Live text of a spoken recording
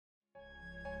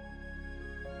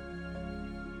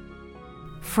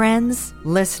Friends,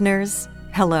 listeners,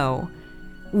 hello.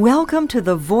 Welcome to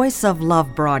the Voice of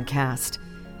Love broadcast,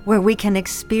 where we can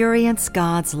experience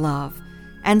God's love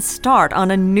and start on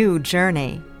a new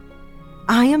journey.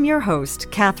 I am your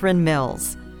host, Catherine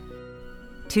Mills.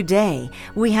 Today,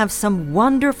 we have some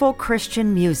wonderful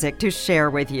Christian music to share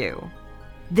with you.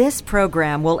 This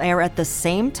program will air at the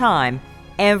same time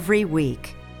every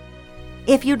week.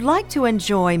 If you'd like to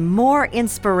enjoy more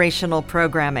inspirational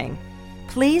programming,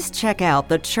 please check out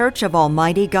the Church of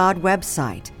Almighty God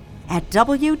website at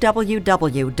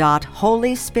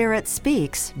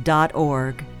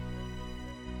www.holyspiritspeaks.org.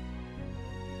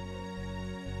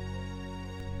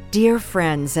 Dear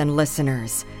friends and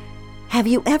listeners, have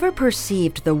you ever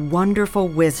perceived the wonderful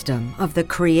wisdom of the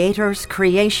Creator's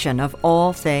creation of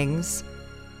all things?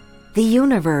 The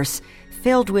universe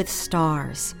filled with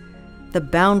stars, the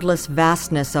boundless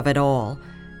vastness of it all,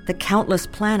 the countless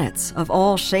planets of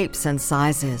all shapes and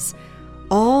sizes,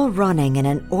 all running in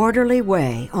an orderly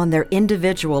way on their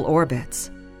individual orbits.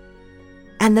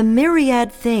 And the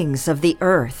myriad things of the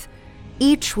earth,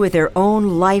 each with their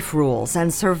own life rules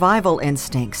and survival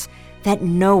instincts that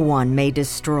no one may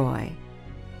destroy.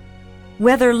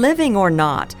 Whether living or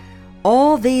not,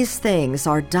 all these things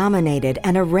are dominated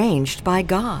and arranged by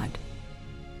God.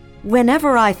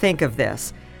 Whenever I think of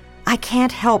this, I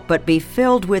can't help but be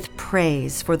filled with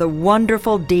praise for the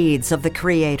wonderful deeds of the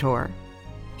Creator.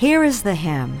 Here is the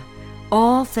hymn,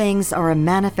 "All Things Are a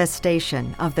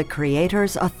Manifestation of the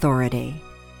Creator's Authority."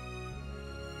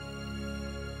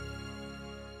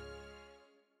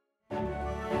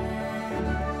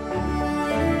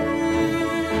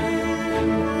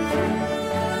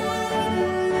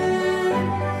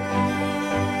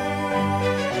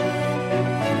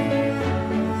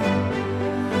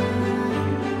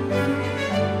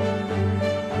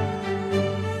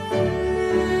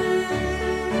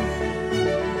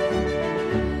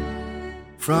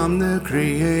 From the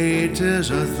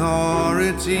Creator's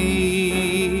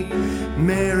authority,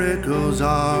 miracles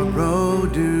are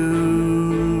produced,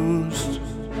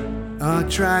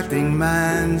 attracting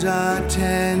man's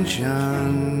attention.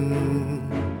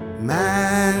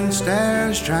 Man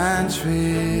stares transfixed,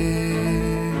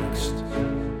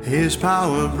 his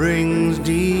power brings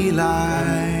delight.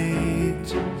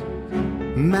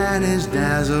 Man is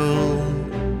dazzled,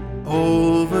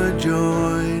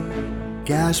 overjoyed,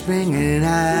 gasping in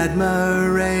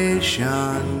admiration.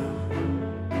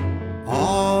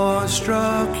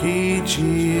 Awestruck he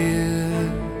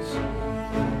cheers.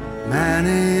 Man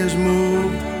is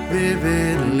moved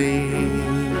vividly.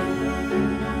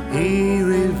 He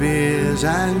reveres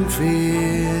and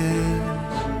fears.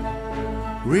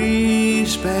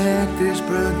 Respect is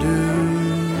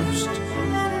produced,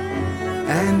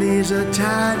 and is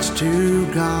attached to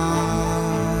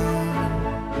God.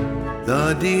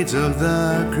 The deeds of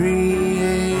the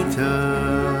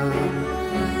Creator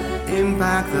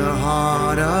impact the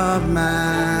heart of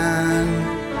man,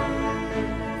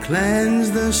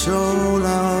 cleanse the soul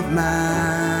of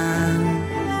man,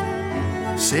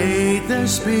 sate the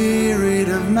spirit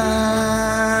of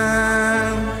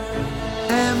man.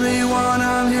 Every one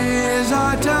of his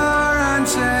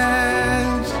utterances,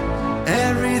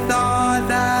 every thought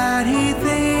that he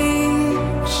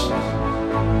thinks,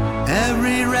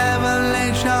 every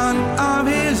revelation of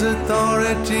his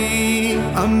authority,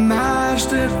 a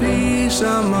masterpiece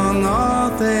among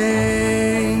all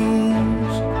things.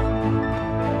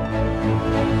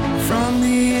 From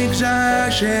the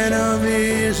exertion of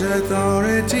his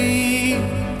authority,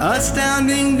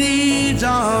 astounding deeds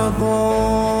are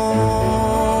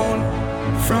born.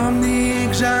 From the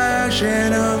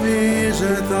exertion of his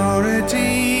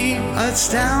authority,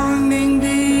 astounding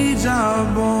deeds are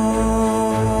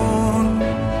born.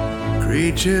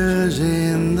 Creatures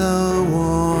in the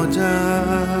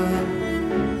water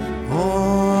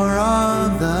or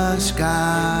of the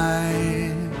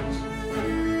skies,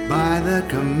 by the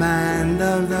command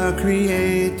of the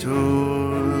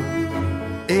Creator,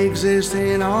 exist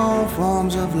in all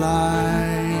forms of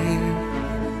life.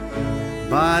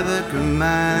 By the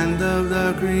command of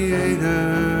the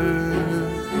Creator,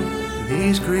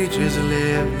 these creatures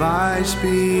live by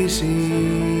species.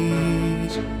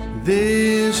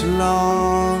 This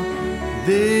law,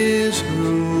 this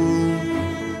rule,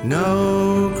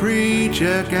 no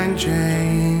creature can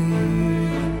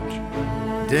change,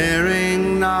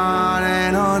 daring not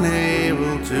and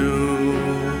unable to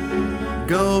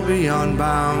go beyond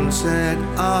bounds set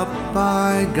up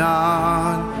by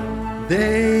God.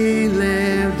 They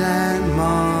lived and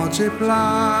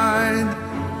multiplied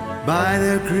by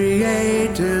the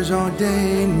Creator's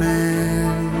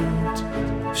ordainment,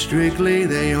 Strictly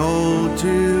they hold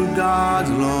to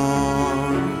God's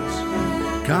laws.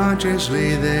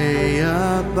 Consciously they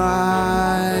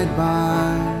abide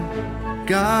by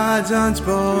God's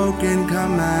unspoken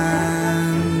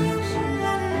commands.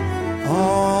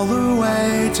 All the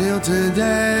way till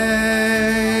today,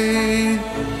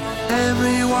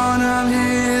 every one of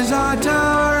his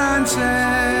utterances,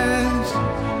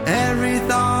 every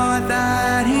thought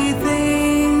that he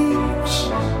thinks,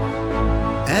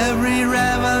 every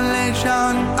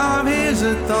revelation of his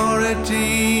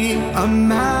authority, a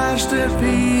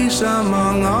masterpiece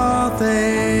among all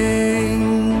things.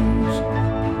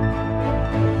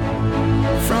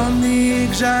 From the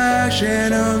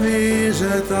exertion of his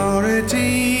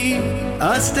authority,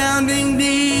 astounding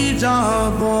deeds are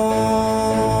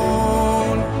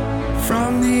born.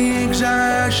 From the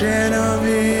exertion of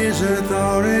his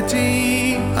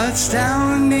authority,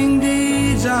 astounding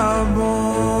deeds are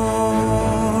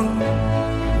born.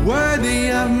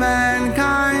 Worthy of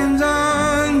mankind's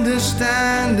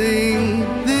understanding,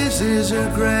 this is a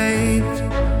great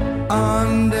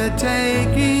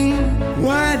undertaking.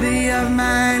 Worthy of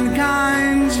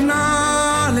mankind's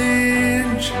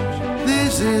knowledge,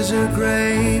 this is a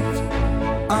great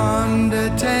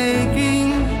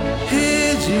undertaking.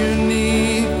 His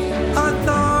unique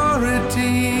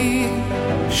authority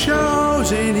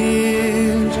shows in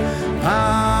his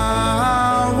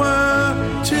power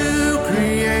to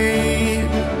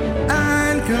create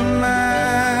and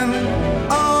command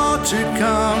all to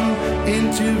come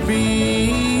into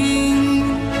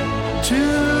being, to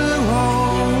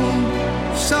hold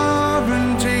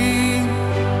sovereignty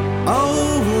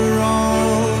over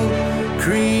all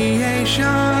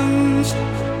creations,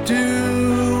 to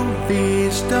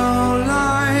bestow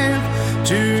life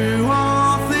to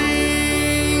all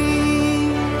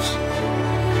things.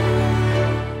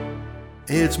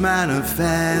 It's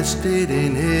manifested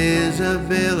in his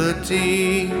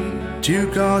ability to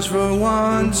cause for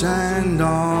once and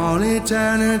all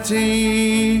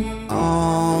eternity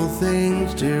all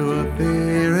things to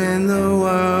appear in the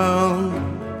world,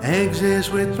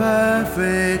 exist with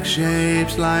perfect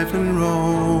shapes, life and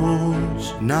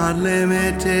roles, not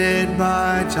limited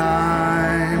by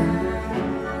time,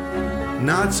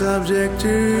 not subject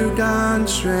to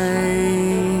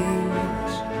constraints.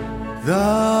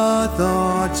 The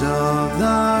thoughts of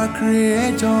the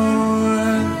Creator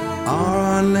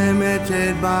are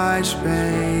unlimited by space.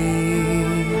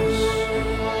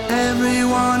 Every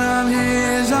one of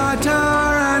his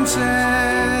utterances,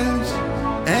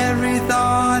 every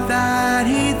thought that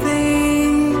he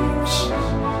thinks,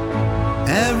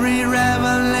 every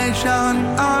revelation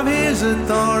of his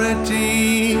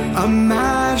authority, a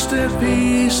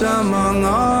masterpiece among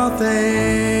all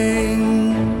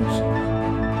things.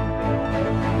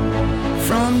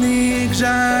 From the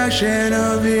exertion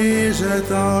of his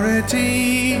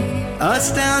authority,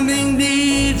 astounding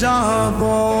deeds are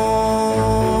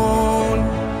born.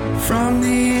 From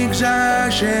the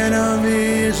exertion of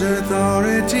his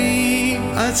authority,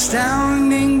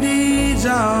 astounding deeds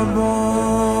are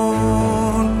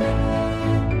born.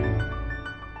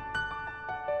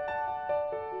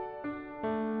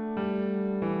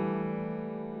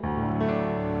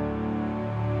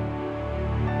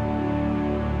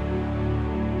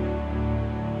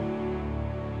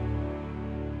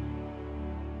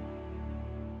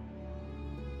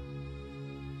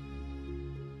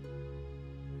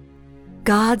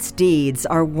 God's deeds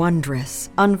are wondrous,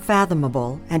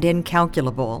 unfathomable, and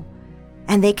incalculable,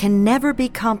 and they can never be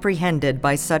comprehended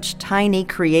by such tiny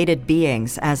created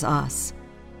beings as us.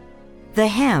 The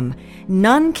hymn,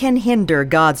 "None Can Hinder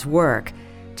God's Work,"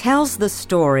 tells the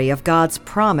story of God's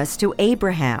promise to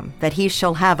Abraham that he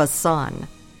shall have a son.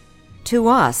 To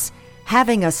us,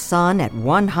 having a son at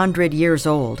 100 years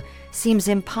old seems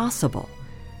impossible,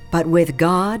 but with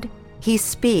God, he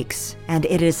speaks and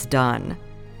it is done.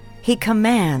 He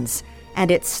commands,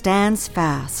 and it stands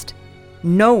fast.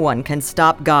 No one can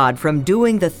stop God from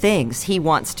doing the things he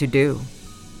wants to do.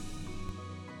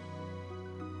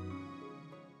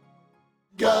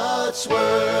 God's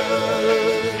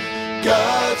Word,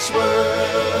 God's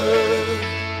Word.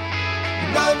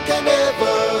 None can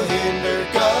ever hinder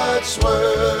God's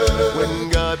Word. When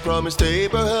God promised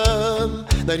Abraham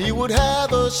that he would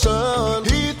have a son,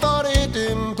 he thought it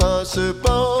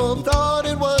impossible, thought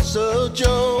it was a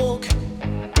joke.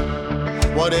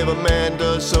 Whatever man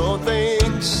does so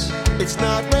thinks, it's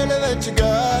not relevant to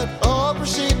God, or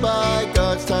proceed by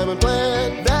God's time and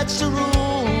plan. That's the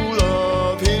rule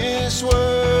of his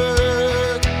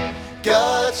word.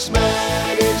 God's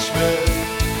management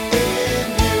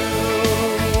in you.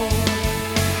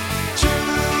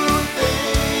 Two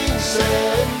things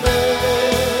and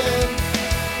men.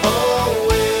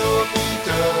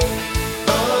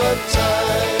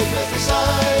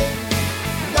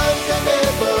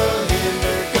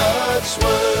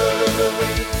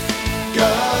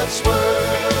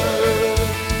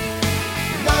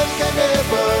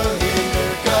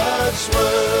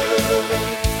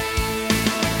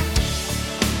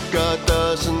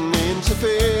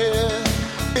 fear.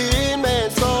 In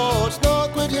man's thoughts, nor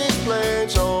quit his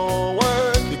plans or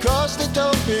work, because they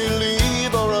don't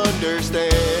believe or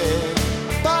understand.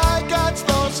 By God's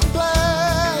thoughts and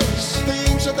plans,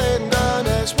 things are then done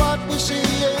as what we see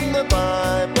in the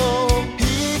Bible.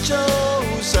 He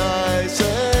chose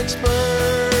Isaac's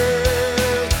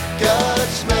birth,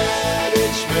 God's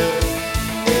management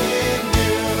in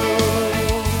you.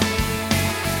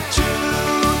 Two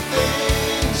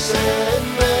things and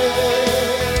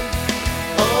men,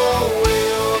 all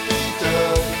will be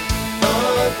done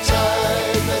on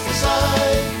time as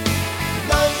designed.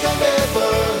 None can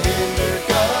ever hinder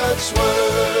God's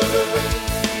word,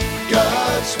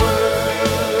 God's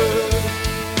word.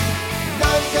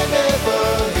 None can ever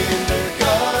hinder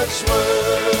God's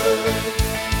word.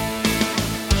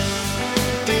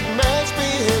 Did man's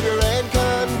behavior and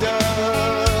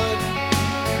conduct,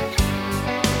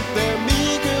 their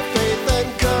meager faith and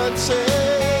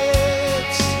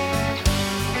conscience,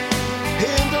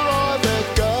 hinder or let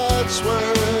God's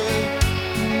word?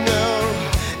 No,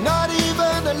 not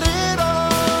even a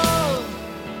little.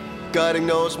 God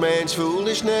ignores man's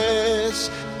foolishness,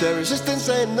 their resistance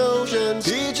and notions.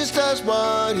 He just does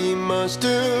what he must do.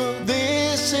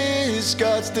 This is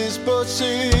God's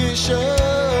disposition,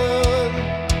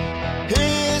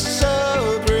 his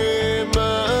supremacy,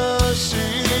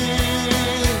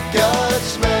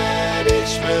 God's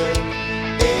management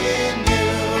in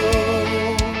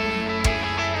you.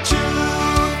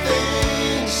 Two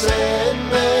things and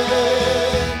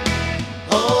men,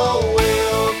 all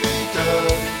will be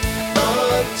done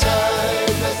on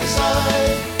time as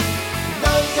designed.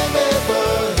 None can ever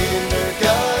hinder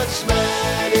God's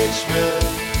management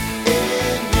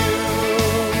in you.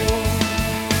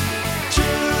 Two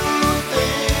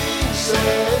things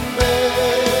and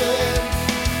men,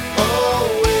 all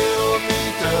will be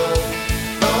done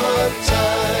on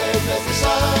time as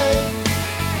designed.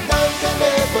 None can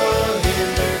ever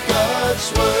hinder God's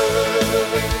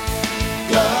word,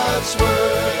 God's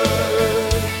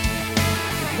word.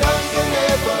 None can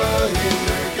ever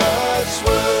hinder God's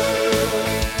word,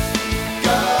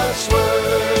 God's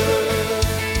word.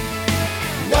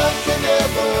 None can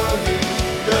ever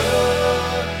hinder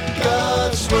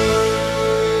God's word.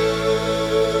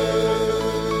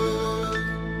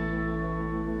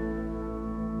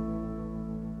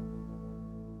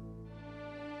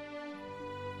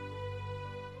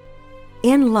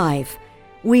 In life,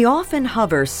 we often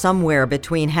hover somewhere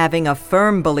between having a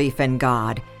firm belief in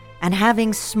God and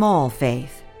having small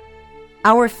faith.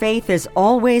 Our faith is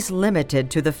always limited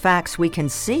to the facts we can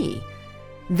see.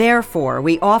 Therefore,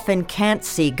 we often can't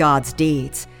see God's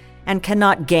deeds and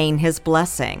cannot gain His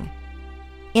blessing.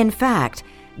 In fact,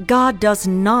 God does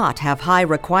not have high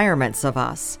requirements of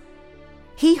us.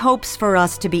 He hopes for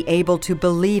us to be able to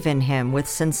believe in Him with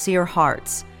sincere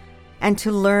hearts and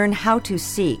to learn how to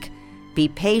seek, be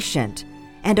patient,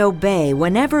 and obey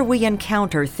whenever we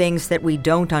encounter things that we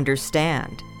don't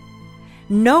understand.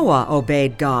 Noah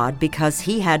obeyed God because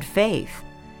he had faith,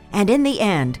 and in the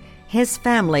end, his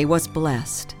family was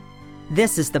blessed.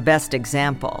 This is the best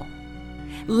example.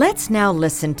 Let's now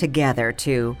listen together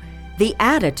to the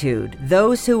attitude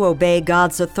those who obey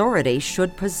God's authority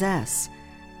should possess,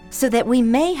 so that we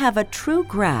may have a true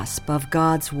grasp of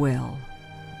God's will.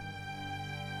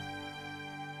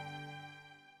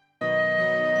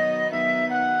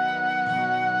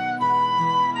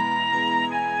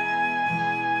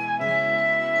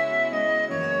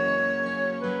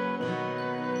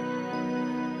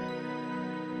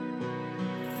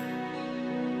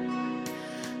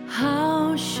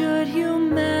 How should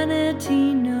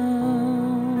humanity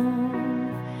know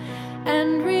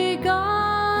and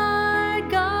regard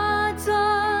God's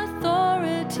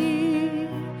authority,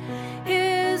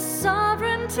 His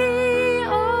sovereignty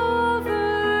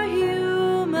over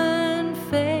human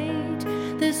fate?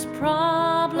 This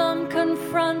problem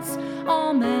confronts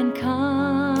all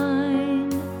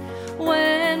mankind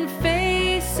when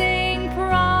facing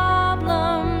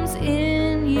problems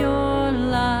in your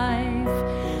life.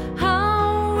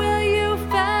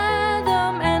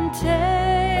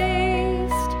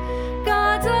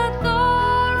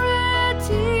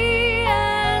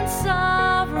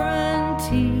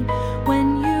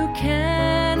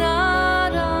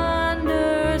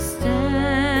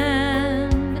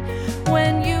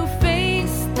 When you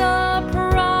face the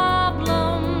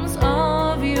problems of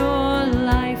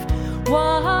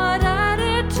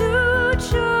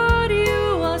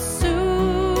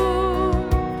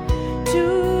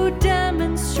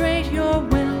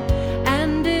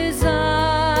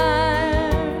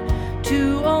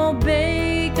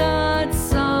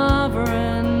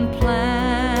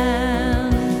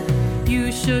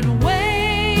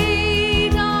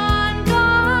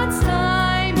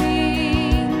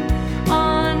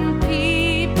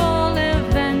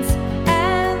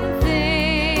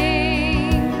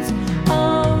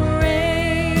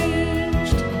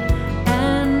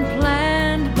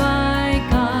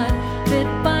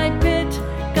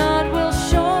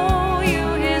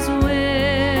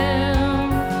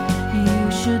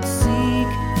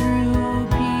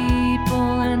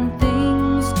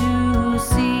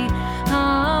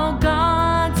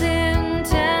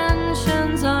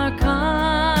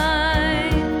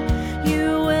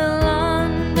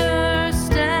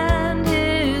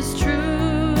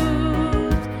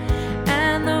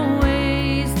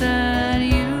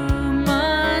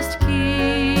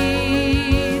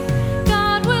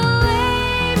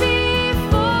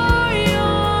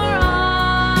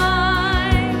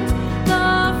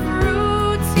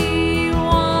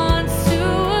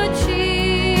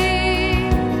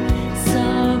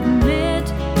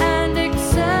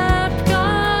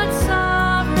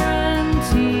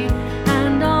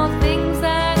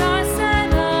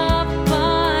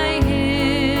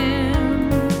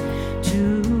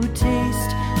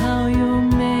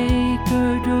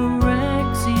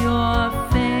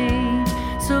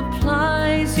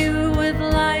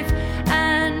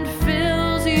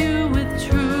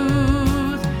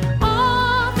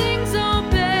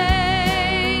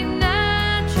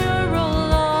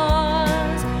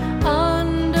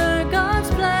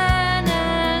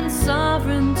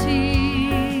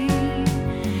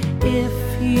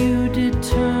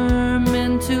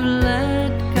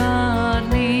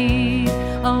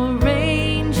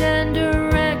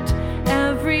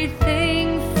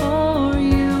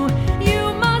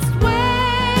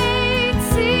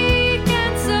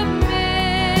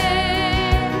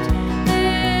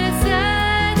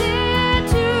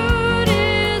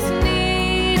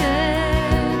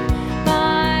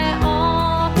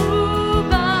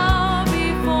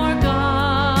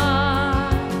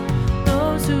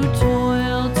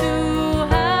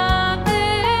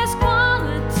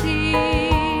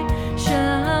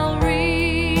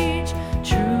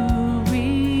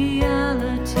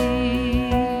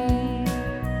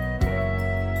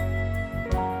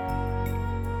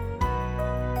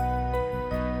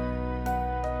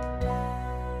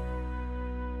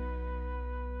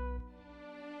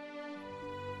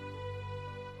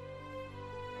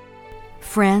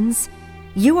Friends,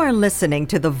 you are listening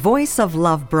to the Voice of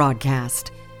Love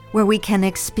broadcast, where we can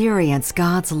experience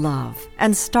God's love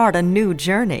and start a new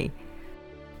journey.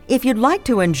 If you'd like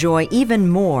to enjoy even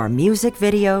more music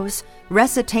videos,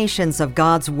 recitations of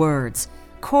God's words,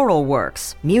 choral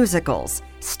works, musicals,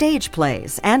 stage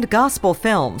plays, and gospel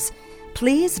films,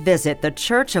 please visit the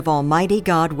Church of Almighty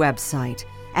God website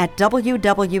at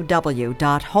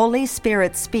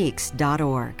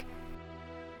www.holyspiritspeaks.org.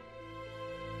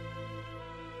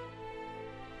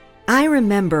 I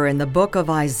remember in the book of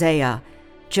Isaiah,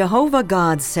 Jehovah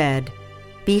God said,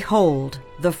 "Behold,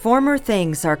 the former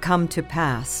things are come to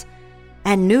pass,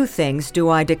 and new things do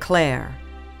I declare.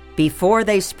 Before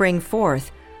they spring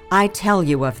forth, I tell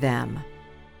you of them."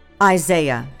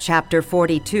 Isaiah chapter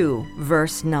 42,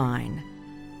 verse 9.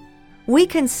 We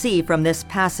can see from this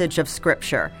passage of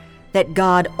Scripture that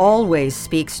God always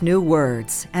speaks new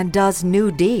words and does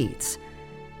new deeds,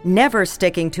 never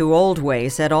sticking to old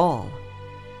ways at all.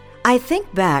 I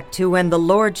think back to when the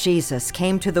Lord Jesus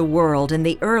came to the world in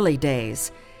the early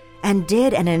days and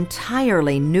did an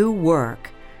entirely new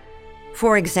work.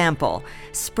 For example,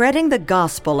 spreading the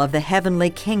gospel of the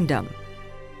heavenly kingdom,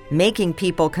 making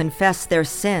people confess their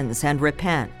sins and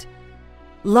repent,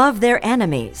 love their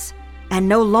enemies, and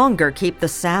no longer keep the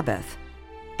Sabbath,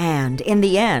 and, in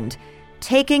the end,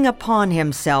 taking upon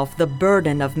himself the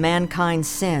burden of mankind's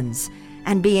sins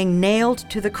and being nailed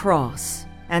to the cross,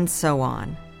 and so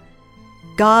on.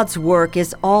 God's work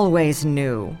is always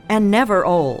new and never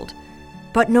old,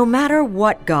 but no matter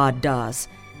what God does,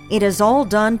 it is all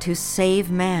done to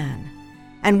save man,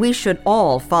 and we should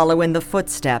all follow in the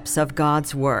footsteps of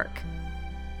God's work.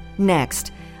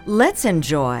 Next, let's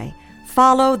enjoy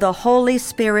Follow the Holy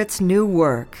Spirit's New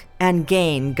Work and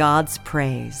gain God's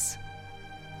praise.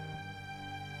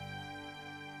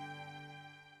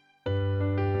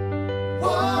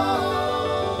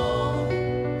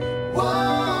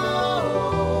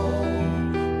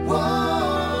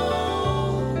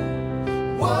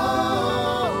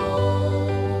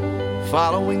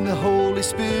 Following the Holy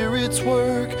Spirit's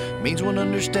work means one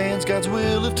understands God's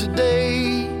will of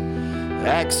today,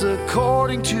 acts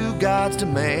according to God's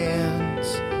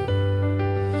demands,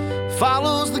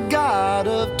 follows the God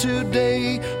of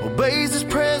today, obeys His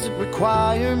present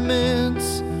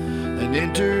requirements, and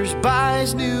enters by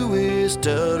His newest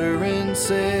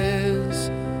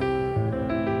utterances.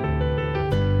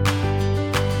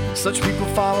 Such people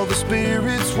follow the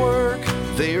Spirit's work.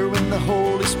 They are in the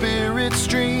Holy Spirit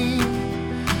stream,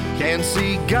 can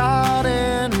see God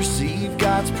and receive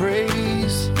God's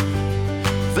praise.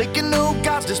 They can know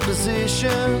God's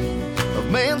disposition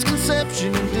of man's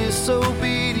conception and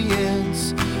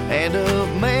disobedience, and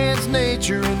of man's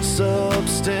nature and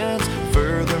substance.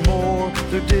 Furthermore,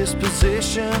 their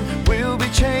disposition will be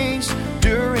changed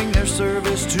during their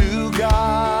service to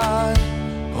God.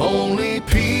 Only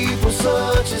people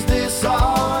such as this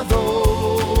are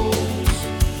those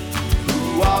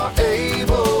who are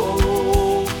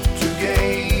able to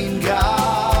gain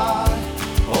God.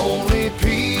 Only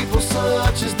people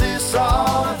such as this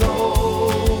are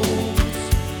those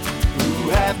who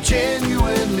have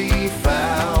genuinely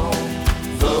found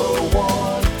the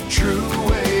one true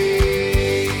way.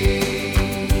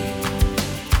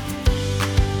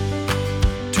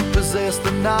 To possess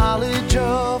the knowledge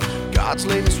of God's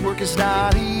latest work is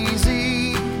not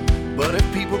easy, but if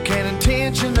people can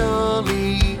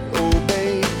intentionally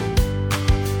obey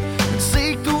and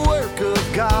seek the work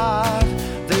of God,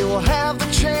 they will have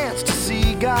the chance to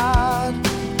see God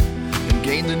and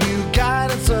gain the new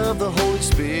guidance of the Holy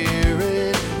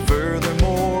Spirit.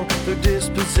 Furthermore, their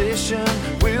disposition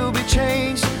will be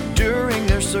changed during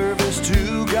their service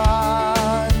to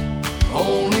God.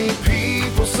 Only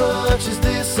people such as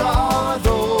this are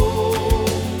those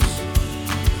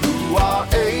who are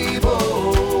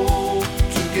able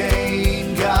to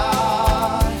gain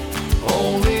God.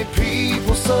 Only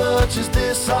people such as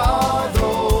this are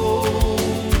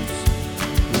those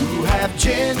who have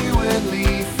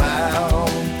genuinely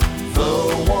found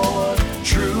the one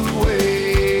true way.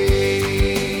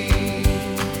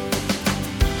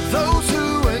 Those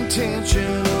who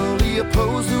intentionally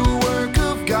oppose the work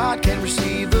of God can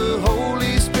receive the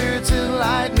Holy Spirit's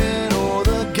enlightenment or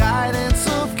the guidance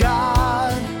of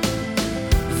God.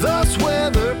 Thus,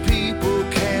 whether people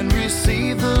can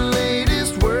receive the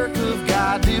latest work of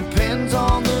God depends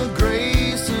on the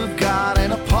grace of God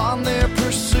and upon their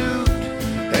pursuit,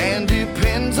 and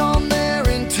depends on their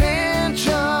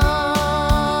intention.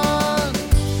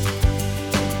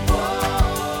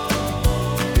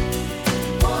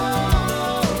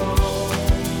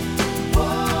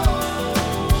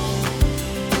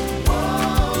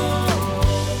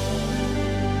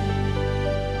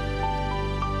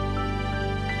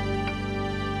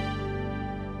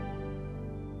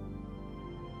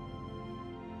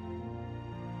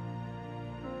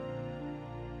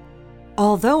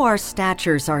 Although our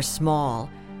statures are small,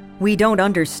 we don't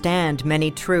understand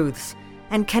many truths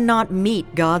and cannot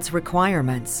meet God's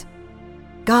requirements.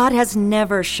 God has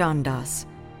never shunned us,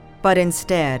 but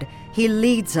instead, He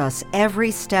leads us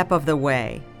every step of the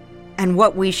way, and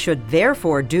what we should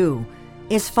therefore do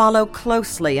is follow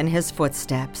closely in His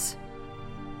footsteps.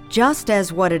 Just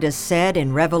as what it is said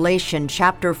in Revelation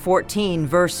chapter 14,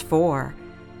 verse 4,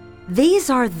 "These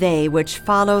are they which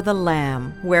follow the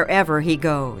Lamb wherever He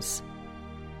goes."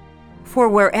 For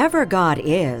wherever God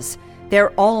is,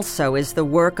 there also is the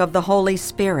work of the Holy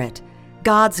Spirit,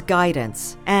 God's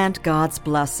guidance, and God's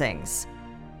blessings.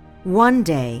 One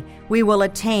day, we will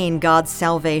attain God's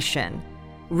salvation,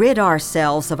 rid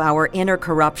ourselves of our inner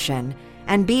corruption,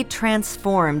 and be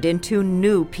transformed into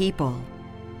new people.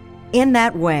 In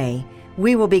that way,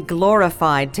 we will be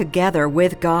glorified together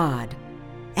with God.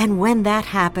 And when that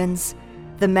happens,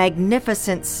 the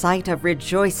magnificent sight of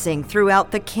rejoicing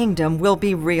throughout the kingdom will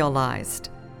be realized.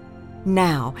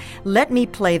 Now, let me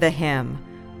play the hymn,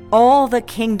 "All the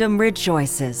Kingdom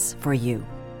Rejoices," for you.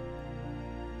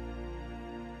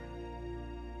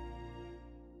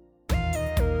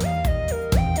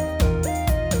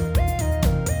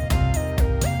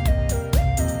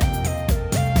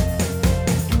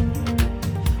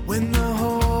 When the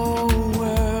whole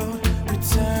world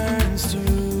returns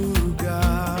to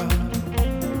God,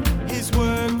 His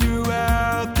work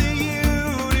throughout the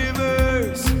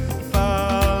universe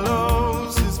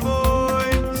follows His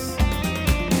voice.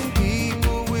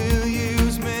 People will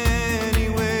use many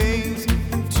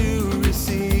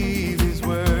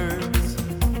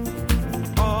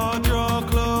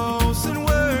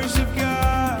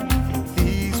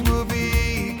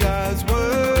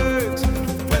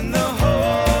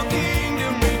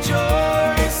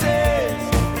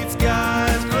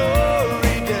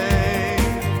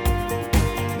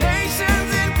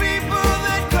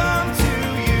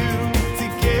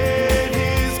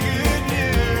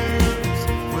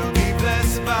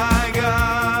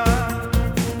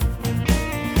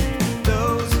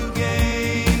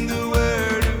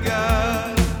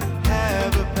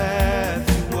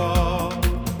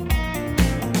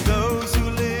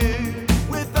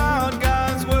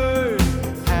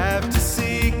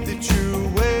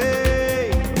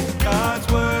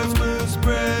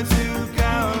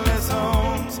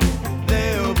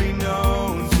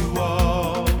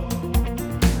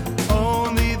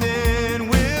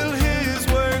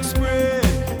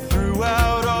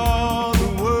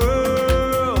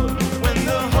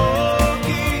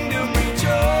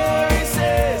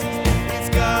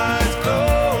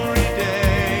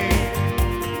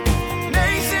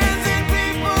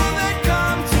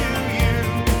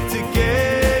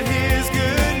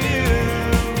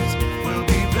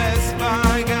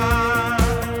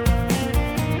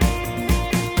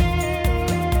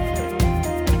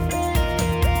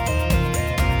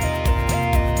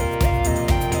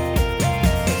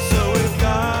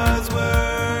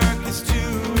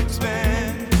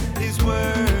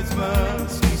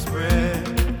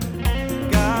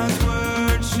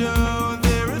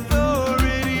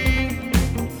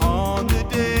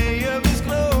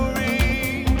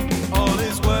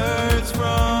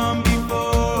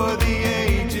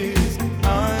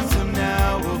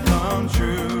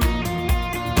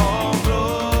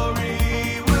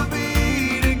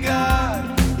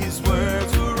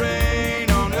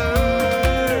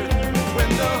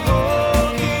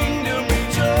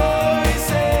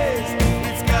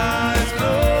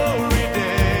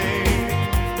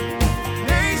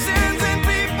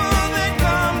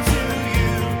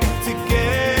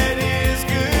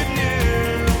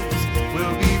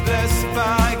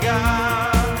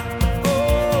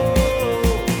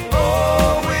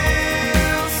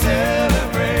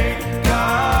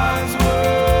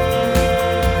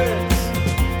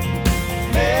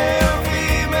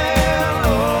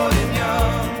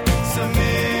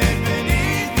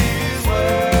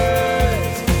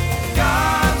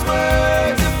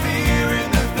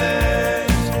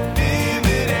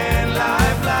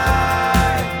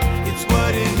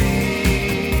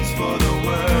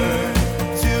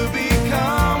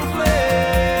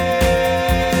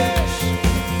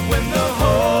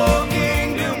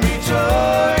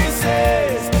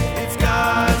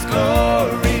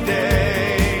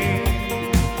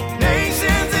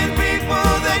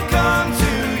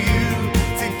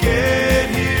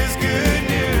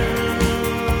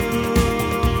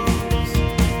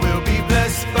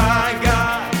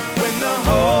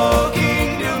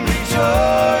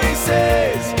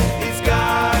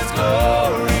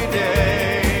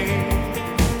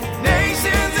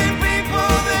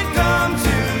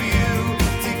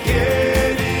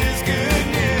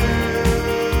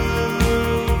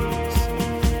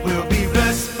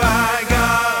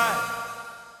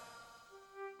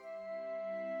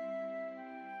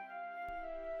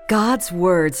God's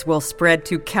words will spread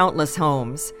to countless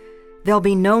homes. They'll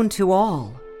be known to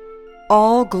all.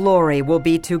 All glory will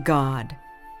be to God.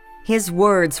 His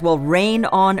words will reign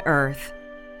on earth.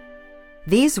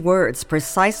 These words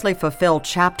precisely fulfill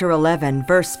chapter 11,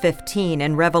 verse 15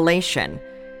 in Revelation.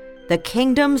 The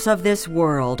kingdoms of this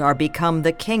world are become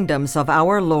the kingdoms of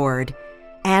our Lord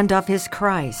and of his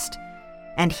Christ,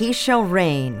 and he shall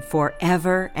reign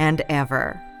forever and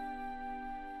ever.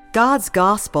 God's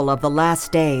gospel of the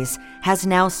last days has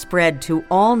now spread to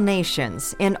all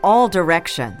nations in all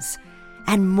directions,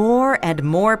 and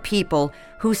more people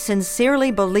who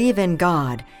sincerely believe in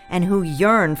God and who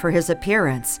yearn for his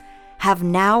appearance have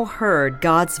now heard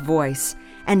God's voice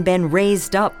and been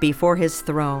raised up before his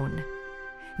throne.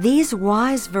 These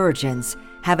wise virgins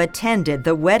have attended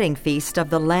the wedding feast of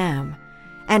the Lamb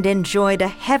and enjoyed a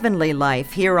heavenly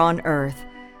life here on earth,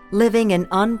 living in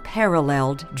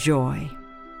unparalleled joy.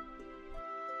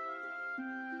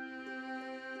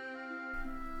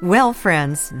 Well,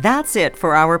 friends, that's it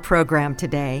for our program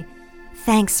today.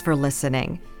 Thanks for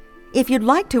listening. If you'd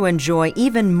like to enjoy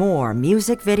even more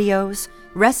music videos,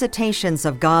 recitations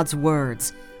of God's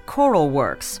words, choral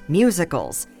works,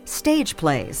 musicals, stage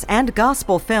plays, and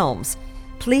gospel films,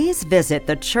 please visit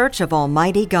the Church of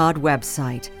Almighty God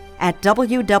website at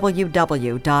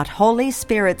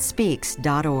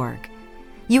www.holyspearitspeaks.org.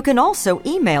 You can also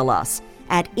email us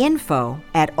at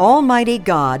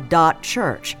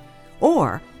info@almightygod.church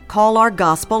or call our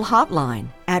gospel hotline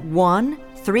at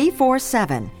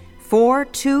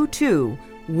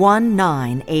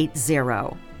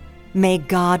 1-347-422-1980. May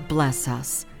God bless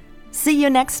us. See you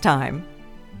next time.